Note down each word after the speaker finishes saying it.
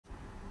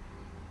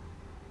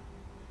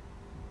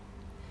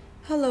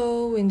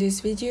Hello, in this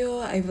video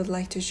I would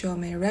like to show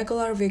my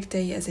regular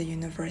weekday as a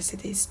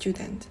university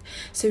student.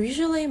 So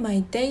usually my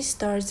day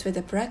starts with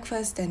a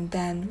breakfast and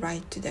then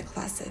right to the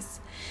classes.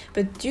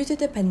 But due to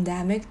the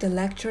pandemic, the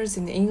lectures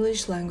in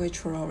English language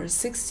for over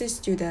 60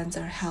 students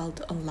are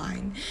held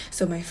online.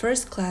 So my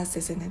first class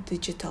is in a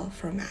digital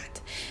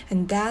format.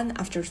 And then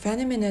after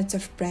 20 minutes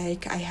of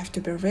break, I have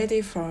to be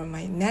ready for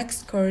my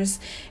next course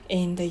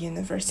in the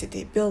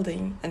university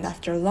building. And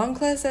after long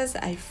classes,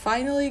 I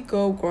finally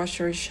go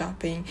grocery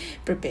shopping,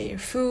 prepare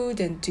food,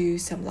 and do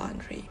some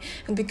laundry.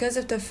 And because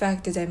of the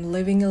fact that I'm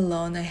living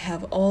alone, I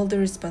have all the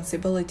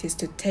responsibilities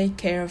to take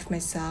care of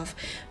myself,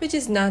 which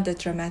is not the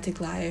dramatic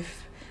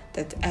life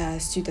that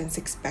students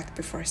expect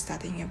before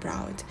studying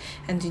abroad.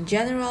 And in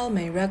general,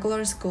 my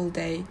regular school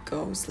day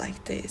goes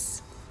like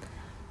this.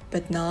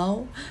 But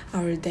now,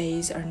 our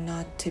days are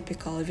not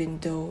typical, even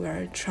though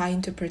we're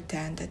trying to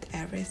pretend that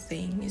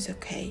everything is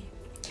okay.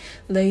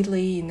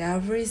 Lately, in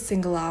every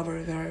single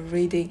hour, we are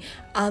reading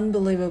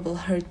unbelievable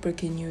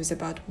heartbreaking news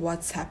about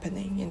what's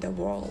happening in the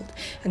world,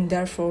 and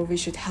therefore we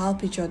should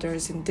help each other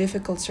in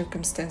difficult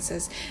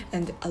circumstances,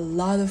 and a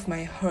lot of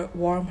my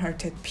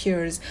warm-hearted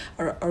peers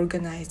are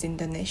organizing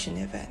donation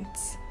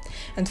events.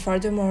 And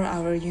furthermore,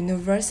 our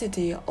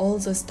university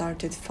also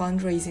started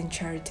fundraising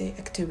charity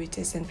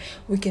activities, and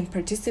we can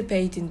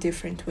participate in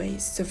different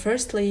ways. So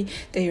firstly,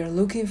 they are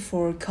looking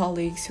for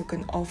colleagues who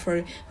can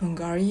offer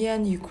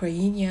Hungarian,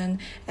 Ukrainian,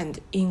 and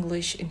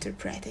English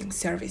interpreting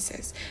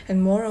services.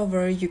 And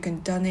moreover, you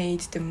can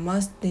donate the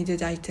most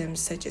needed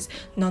items such as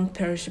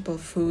non-perishable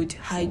food,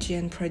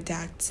 hygiene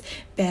products,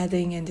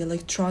 bedding, and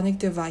electronic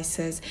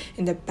devices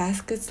in the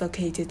baskets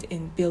located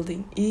in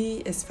Building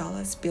E as well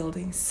as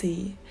Building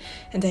C.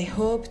 And I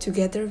hope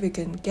together we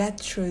can get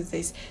through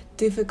this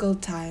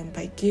difficult time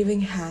by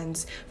giving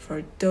hands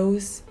for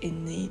those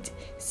in need.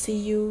 See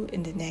you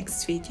in the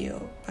next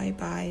video. Bye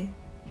bye.